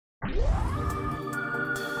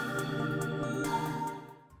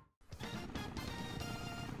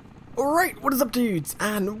Alright, what is up dudes,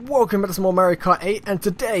 and welcome back to some more Mario Kart 8, and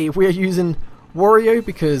today we are using Wario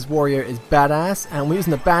because Wario is badass, and we're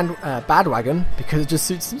using the Badwagon because it just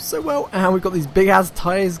suits him so well, and we've got these big ass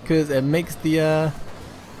tyres because it makes the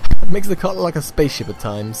kart look like a spaceship at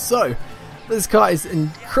times. So, this kart is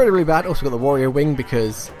incredibly bad. Also got the Wario wing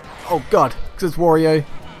because, oh god, because it's Wario,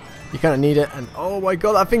 you kind of need it, and oh my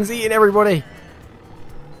god, that thing's eating everybody!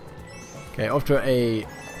 Okay, off to a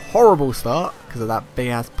horrible start because of that big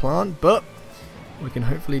ass plant, but we can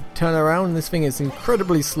hopefully turn around. This thing is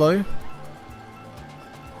incredibly slow.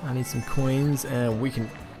 I need some coins and we can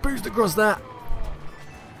boost across that.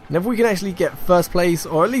 And if we can actually get first place,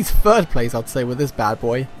 or at least third place I'd say, with this bad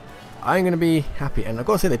boy, I'm going to be happy. And I've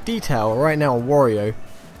got to say, the detail right now on Wario,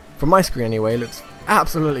 from my screen anyway, looks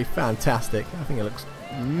absolutely fantastic. I think it looks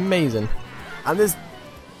amazing. And this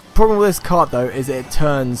problem with this kart though is it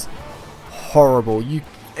turns horrible.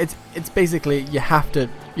 It's basically you have to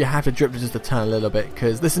drip just to turn a little bit,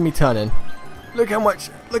 because this is me turning. Look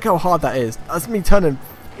how hard that is. That's me turning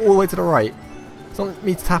all the way to the right. It's not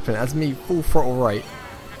me tapping, that's me full throttle right.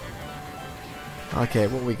 Okay,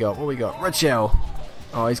 what we got? Red shell.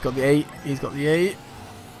 Oh, he's got the 8. He's got the 8.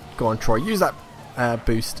 Go on, Troy. Use that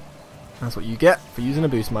boost. That's what you get for using a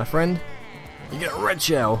boost, my friend. You get a red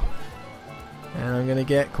shell. And I'm gonna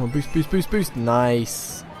get, come on, boost, boost, boost, boost.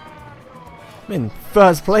 Nice. I'm in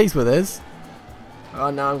first place with this. Oh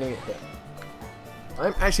no, I'm gonna get hit.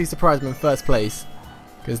 I'm actually surprised I'm in first place,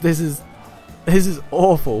 because this is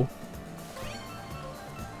awful.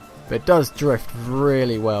 But it does drift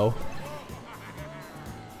really well.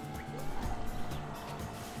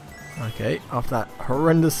 Okay, after that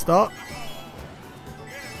horrendous start,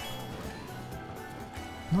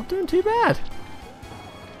 not doing too bad.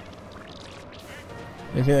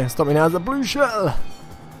 The only thing that can stop me now is the blue shell.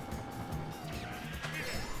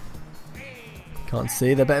 Can't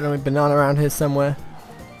see, there better be a banana around here somewhere.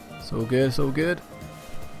 It's all good, it's all good.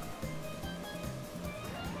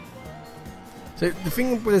 So the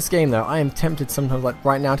thing with this game though, I am tempted sometimes, like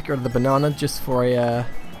right now, to get rid of the banana just for a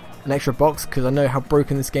an extra box, because I know how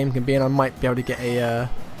broken this game can be, and I might be able to get a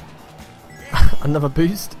another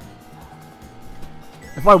boost.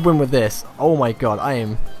 If I win with this, oh my god, I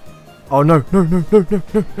am... Oh no, no, no, no, no,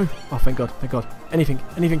 no, no. Oh thank god, thank god. Anything,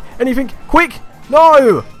 anything, anything, quick!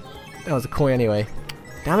 No! That was a coin anyway.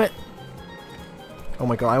 Damn it. Oh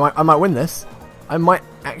my god, I might win this. I might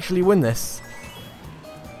actually win this.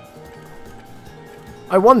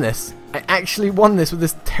 I won this. I actually won this with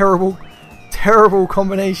this terrible, terrible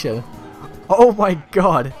combination. Oh my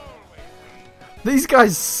god. These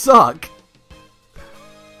guys suck.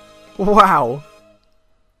 Wow.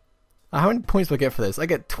 How many points do I get for this? I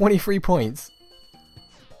get 23 points.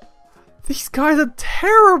 These guys are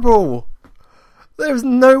terrible. There's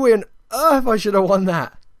no way on earth I should have won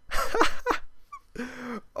that.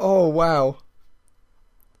 Oh wow.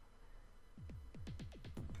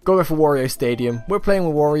 Go for Wario Stadium. We're playing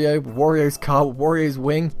with Wario, with Wario's car, with Wario's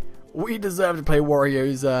wing. We deserve to play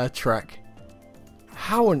Wario's track.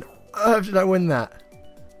 How on earth did I win that?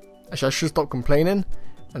 Actually, I should stop complaining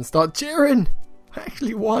and start cheering. I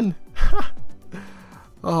actually won.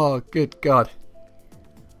 Oh, good god.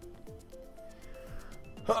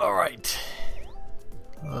 Alright.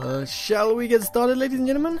 Shall we get started, ladies and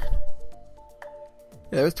gentlemen?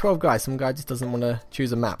 Yeah, there's 12 guys. Some guy just doesn't want to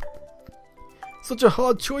choose a map. Such a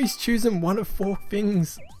hard choice, choosing one of 4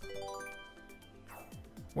 things.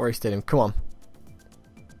 Wario Stadium, come on.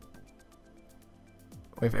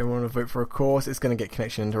 Wait for everyone to vote for a course. It's going to get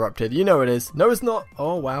connection interrupted. You know it is. No, it's not.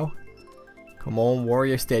 Oh, wow. Come on,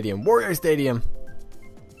 Wario Stadium. Wario Stadium.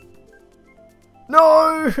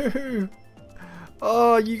 No!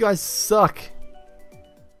 Oh, you guys suck.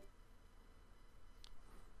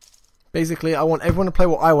 Basically, I want everyone to play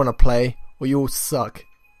what I want to play, or you all suck.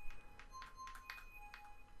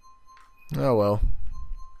 Oh well.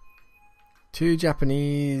 2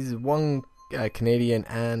 Japanese, 1 Canadian,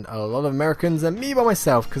 and a lot of Americans, and me by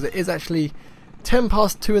myself, because it is actually 10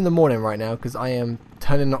 past 2 in the morning right now, because I am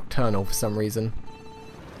turning nocturnal for some reason.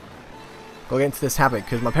 Gotta get into this habit,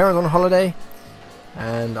 because my parents are on holiday,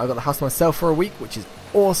 and I got the house to myself for a week, which is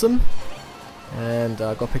awesome. And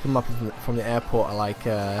I got to pick them up from the airport at like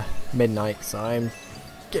midnight, so I'm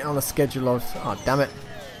getting on a schedule of, oh damn it,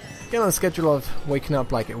 getting on a schedule of waking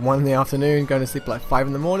up like at 1 in the afternoon, going to sleep like 5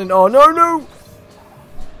 in the morning. Oh no, no!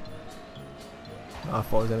 Oh, I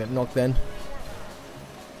thought I was going to get knocked then.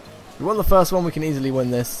 We won the first one, we can easily win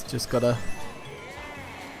this, just gotta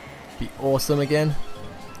be awesome again.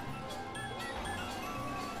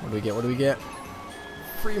 What do we get? What do we get?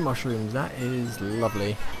 free mushrooms. That is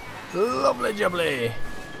lovely. Lovely jubbly.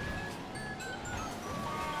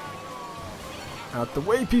 Out the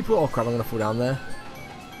way, people. Oh crap, I'm going to fall down there.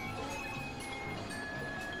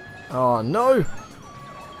 Oh no.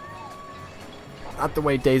 Out the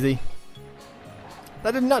way, Daisy.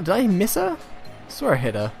 That did not. Did I miss her? I swear I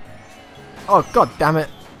hit her. Oh god damn it.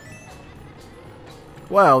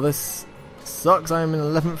 Well, this sucks. I am in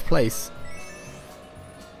 11th place.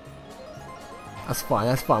 That's fine,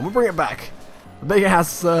 that's fine. We'll bring it back. The big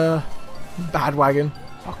ass bad wagon.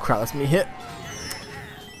 Oh crap, that's me hit.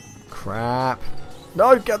 Crap.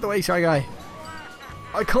 No, get out the way, Shy Guy.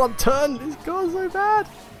 I can't turn. This car's so bad.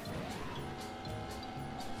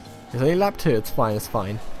 It's only lap 2. It's fine, it's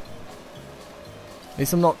fine. At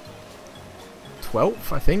least I'm not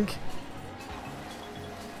 12th, I think.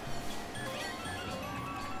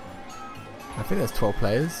 I think there's 12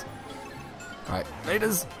 players. Alright,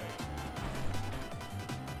 Raiders.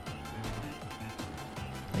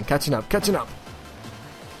 And catching up, catching up.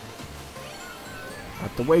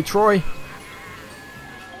 Out the way, Troy.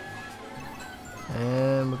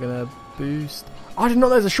 And we're gonna boost. Oh, I didn't know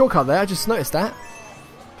there was a shortcut there. I just noticed that.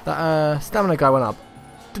 That stamina guy went up.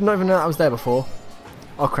 Didn't even know that was there before.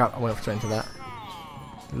 Oh crap, I went off straight into that.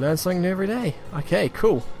 Learn something new every day. Okay,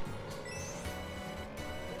 cool.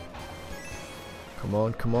 Come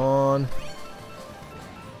on, come on.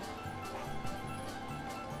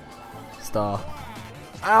 Star.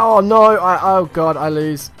 Oh no! Oh god, I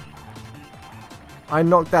lose. I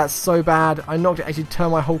knocked that so bad. I knocked it, actually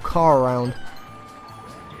turned my whole car around.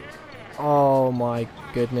 Oh my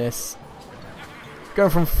goodness.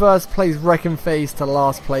 Going from first place wrecking face to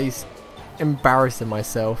last place, embarrassing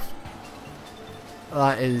myself.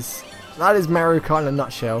 That is Mario Kart in a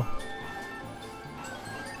nutshell.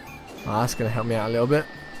 Oh, that's going to help me out a little bit.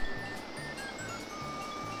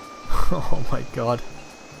 Oh my god.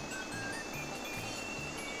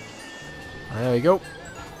 There we go.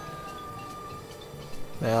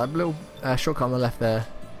 There, that little shortcut on the left there.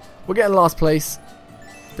 We're getting last place.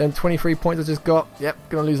 Then 23 points I just got. Yep,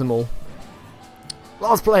 gonna lose them all.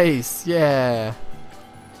 Last place! Yeah!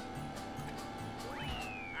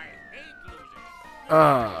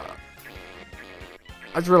 I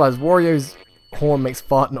just realised Wario's horn makes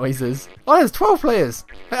fart noises. Oh, there's 12 players!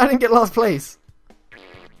 I didn't get last place!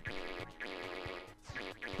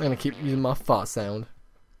 I'm gonna keep using my fart sound.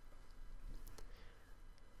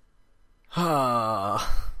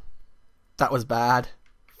 Ah, that was bad.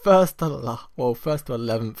 First to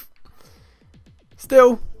 11th.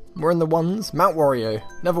 Still, we're in the ones. Mount Wario.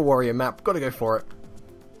 Never Wario map. Gotta go for it.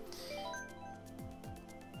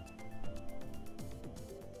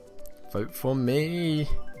 Vote for me.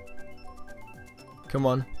 Come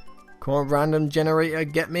on. Come on, random generator.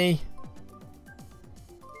 Get me.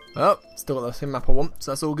 Oh, still got the same map I want,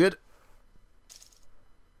 so that's all good.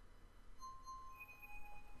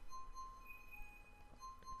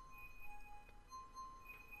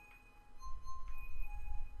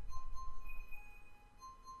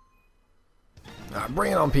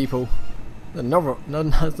 Bring it on, people. There's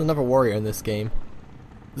another Wario in this game.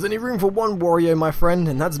 There's only room for one Wario, my friend,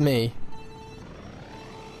 and that's me.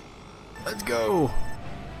 Let's go.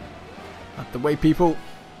 Out the way, people.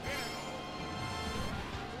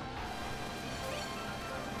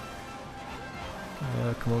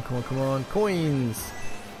 Come on, come on, come on. Coins.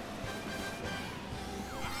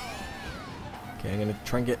 Okay, I'm going to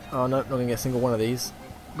try and get... Oh, no, not going to get a single one of these.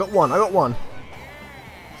 I got one.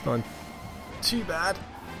 It's not too bad.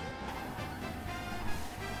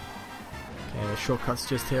 Okay, the shortcut's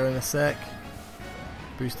just here in a sec.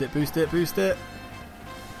 Boost it, boost it, boost it.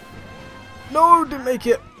 No, didn't make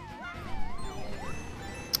it.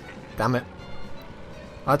 Damn it.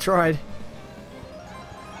 I tried.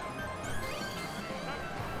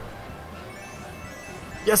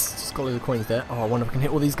 Yes, just got a load of coins there. Oh, I wonder if I can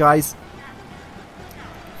hit all these guys.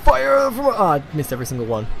 Fire from... Oh, I missed every single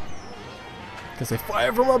one. I say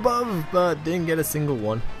fire from above, but didn't get a single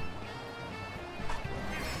one.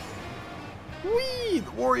 Whee!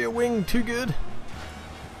 The Wario wing, too good.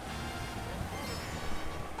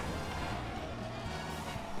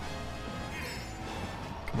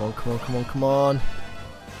 Come on, come on, come on, come on.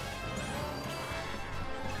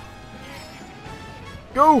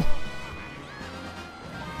 Go!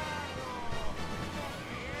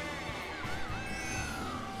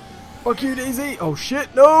 Fuck you, Daisy! Oh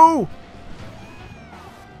shit, no!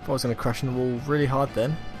 Thought I was going to crash in the wall really hard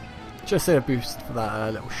then. Just say a boost for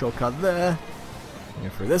that little shortcut there. Go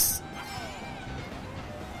through this.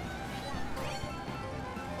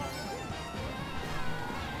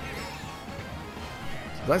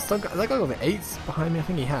 Has that guy got the 8s behind me? I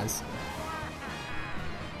think he has.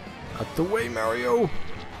 Out the way, Mario!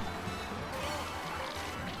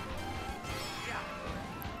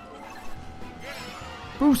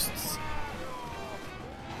 Boosts!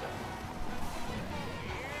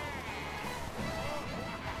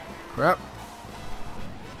 Crap.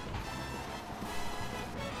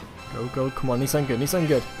 Go, go, come on, need something good, need something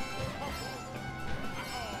good.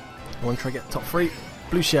 I want to try to get top 3.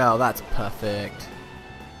 Blue shell, that's perfect.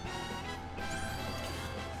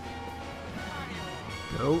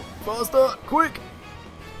 Go, faster, quick!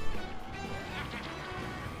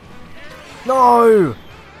 No!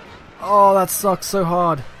 Oh, that sucks so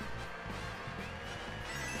hard.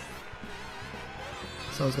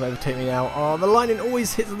 Someone's going to overtake me now. Oh, the lightning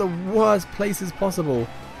always hits at the worst places possible.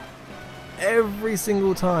 Every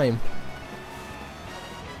single time.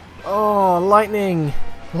 Oh, lightning.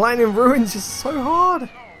 Lightning ruins just so hard.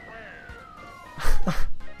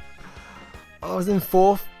 I was in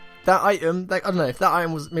 4th. That item, I don't know, if that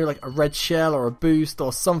item was maybe like a red shell or a boost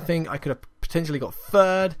or something, I could have potentially got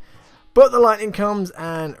 3rd. But the lightning comes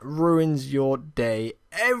and ruins your day.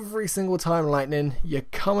 Every single time, lightning, you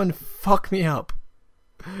come and fuck me up.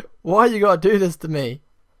 Why you gotta do this to me?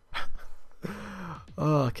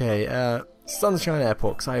 Okay, Sunshine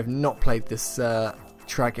Airport, because I have not played this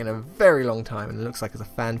track in a very long time, and it looks like it's a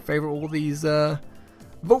fan favourite, all these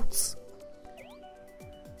votes.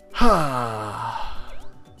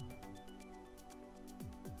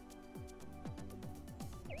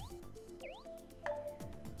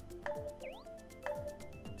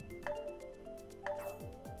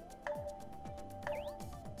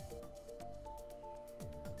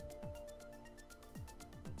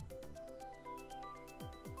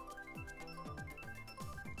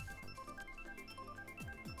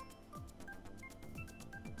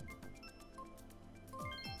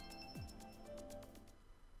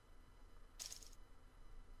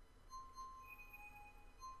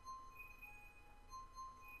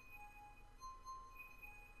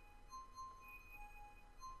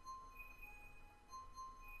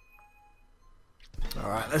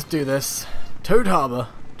 Alright, let's do this. Toad Harbor.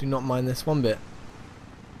 Do not mind this one bit.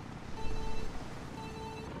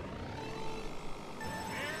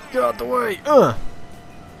 Get out the way! I'm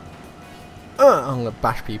gonna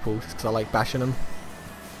bash people just because I like bashing them.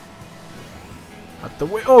 Out the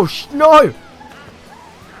way! Oh, no!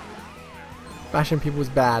 Bashing people is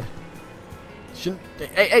bad. Shouldn't.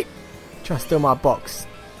 Hey, hey! Try to steal my box.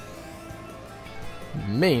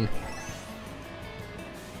 Mean.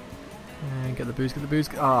 And get the boost, get the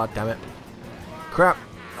boost. Ah, oh, damn it. Crap.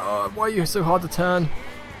 Oh, why are you so hard to turn?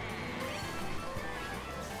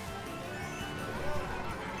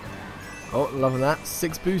 Oh, loving that.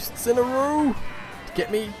 6 boosts in a row to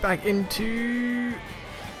get me back into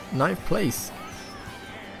 9th place.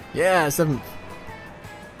 Yeah, 7th.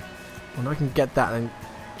 Well, I can get that and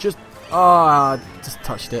just... Ah, just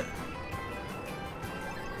touched it.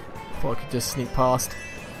 Thought I could just sneak past.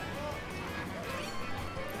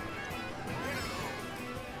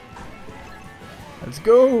 Let's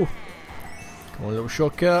go! Come on, little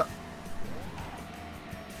shortcut.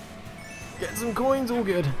 Get some coins, all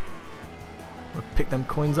good. I'll pick them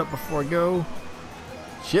coins up before I go.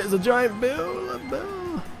 Shit, it's a giant bill! A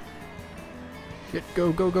bill! Shit,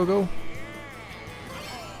 go, go, go, go.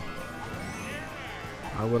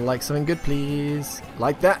 I would like something good, please.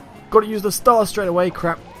 Like that. Gotta use the star straight away,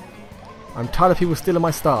 crap. I'm tired of people stealing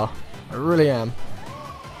my star. I really am.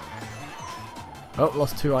 Oh,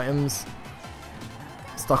 lost 2 items.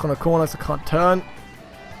 Stuck on a corner, so I can't turn.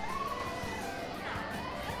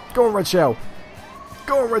 Go on, red shell.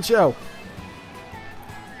 Go on, red shell.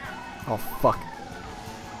 Oh, fuck.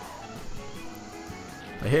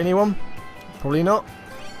 Did I hit anyone? Probably not.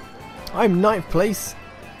 I'm 9th place.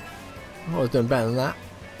 I was doing better than that.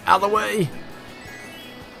 Out of the way!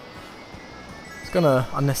 It's gonna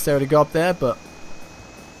unnecessarily go up there, but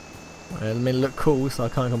it made it look cool, so I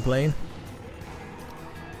can't complain.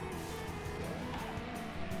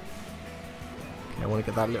 Okay, I want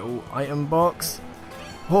to get that little item box.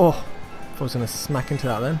 Oh, I thought I was gonna smack into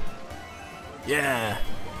that then. Yeah!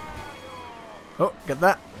 Oh, get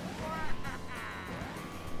that.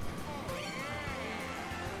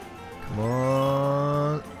 Come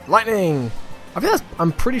on. Lightning!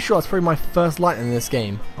 I'm pretty sure that's probably my first lightning in this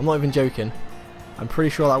game. I'm not even joking. I'm pretty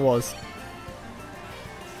sure that was.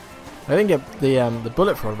 I didn't get the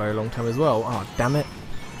bullet for a very long time as well. Oh, damn it.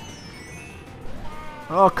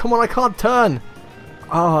 Oh, come on, I can't turn!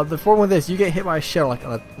 Oh, the problem with this, you get hit by a shell like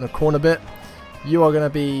in a corner bit, you are going to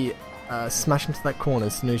be smashed into that corner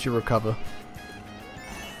as soon as you recover.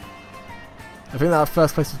 I think that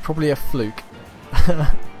first place was probably a fluke.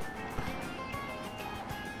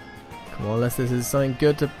 Come Well, unless this is something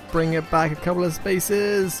good to bring it back a couple of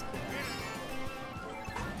spaces.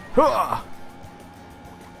 Hooah!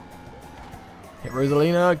 Hit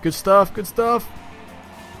Rosalina. Good stuff, good stuff.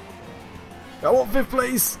 I want 5th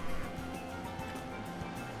place.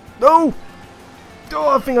 No! Oh,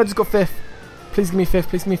 I think I just got 5th. Please give me 5th,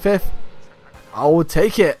 please give me 5th. I will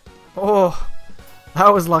take it. Oh,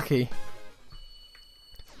 that was lucky.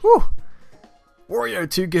 Whew. Wario,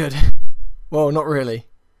 too good. Well, not really.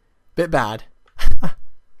 Bit bad.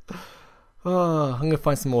 Oh, I'm going to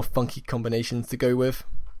find some more funky combinations to go with.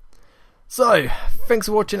 So, thanks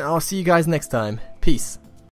for watching. I'll see you guys next time. Peace.